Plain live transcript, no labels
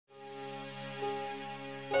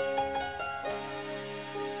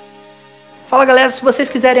Fala galera, se vocês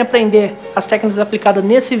quiserem aprender as técnicas aplicadas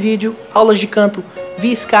nesse vídeo, aulas de canto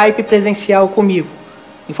via Skype presencial comigo.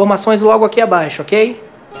 Informações logo aqui abaixo, ok?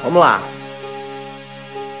 Vamos lá!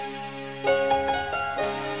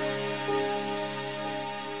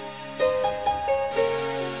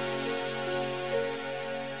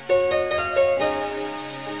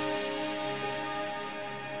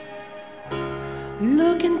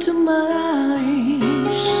 Look into my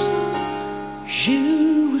eyes,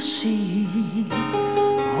 you will see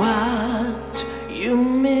what you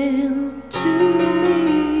meant to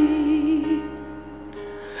me.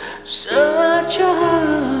 Search your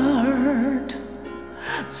heart,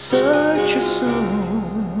 search your soul.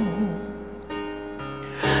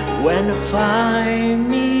 When you find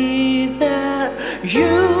me there,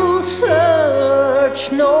 you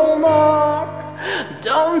search no more.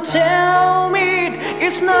 Don't tell me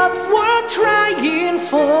it's not worth trying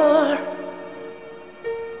for.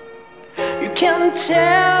 You can't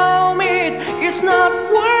tell me it's not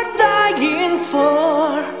worth dying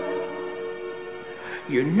for.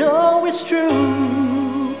 You know it's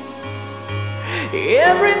true.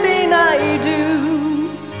 Everything I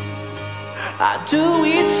do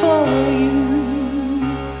it for you.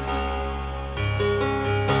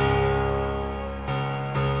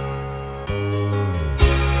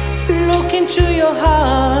 Look into your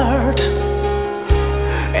heart,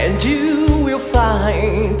 and you will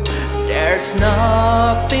find there's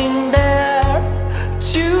nothing there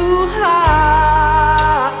to hide.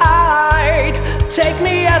 Take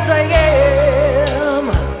me as I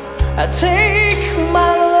am, take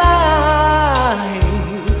my life.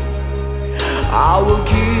 I will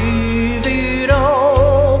give it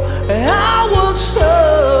all, I will sacrifice.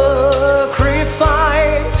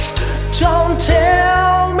 Don't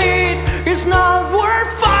tell me it's not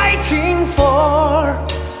worth fighting for.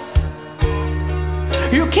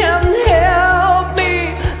 You can't help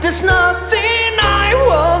me, there's nothing I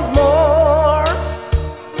want more.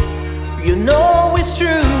 You know it's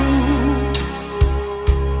true.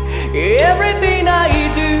 Everything I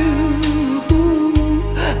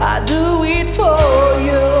do it for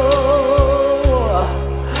you.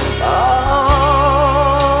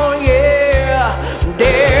 Oh yeah,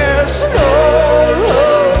 there's no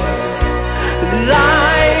love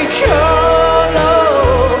like your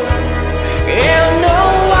love, and no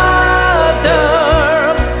other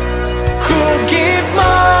could give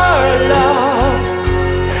more love.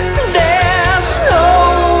 There's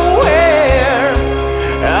nowhere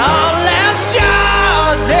unless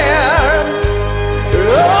you're there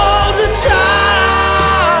all the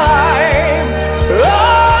time,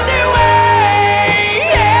 all the way,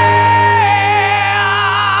 yeah.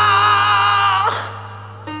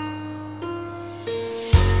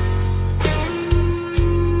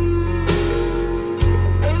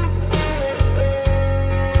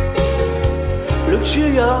 Look to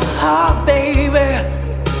your heart, baby.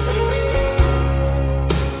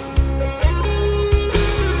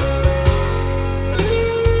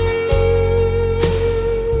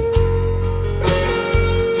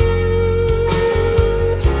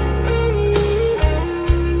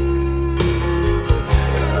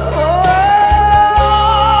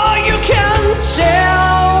 Oh, you can't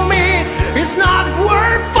tell me it's not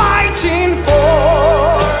worth fighting for.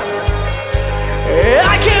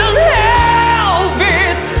 I can't help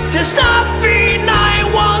it, there's nothing I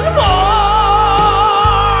want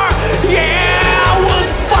more. Yeah, I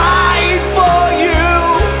would fight for you,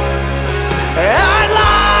 I'd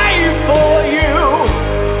lie for you,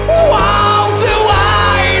 want to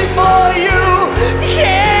wait for you.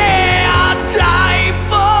 Yeah, I'd die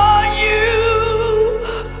for you.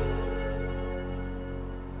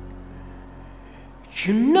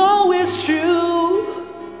 You know it's true.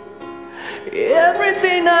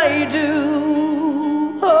 Everything I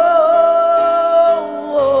do, oh,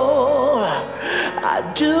 I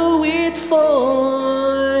do it for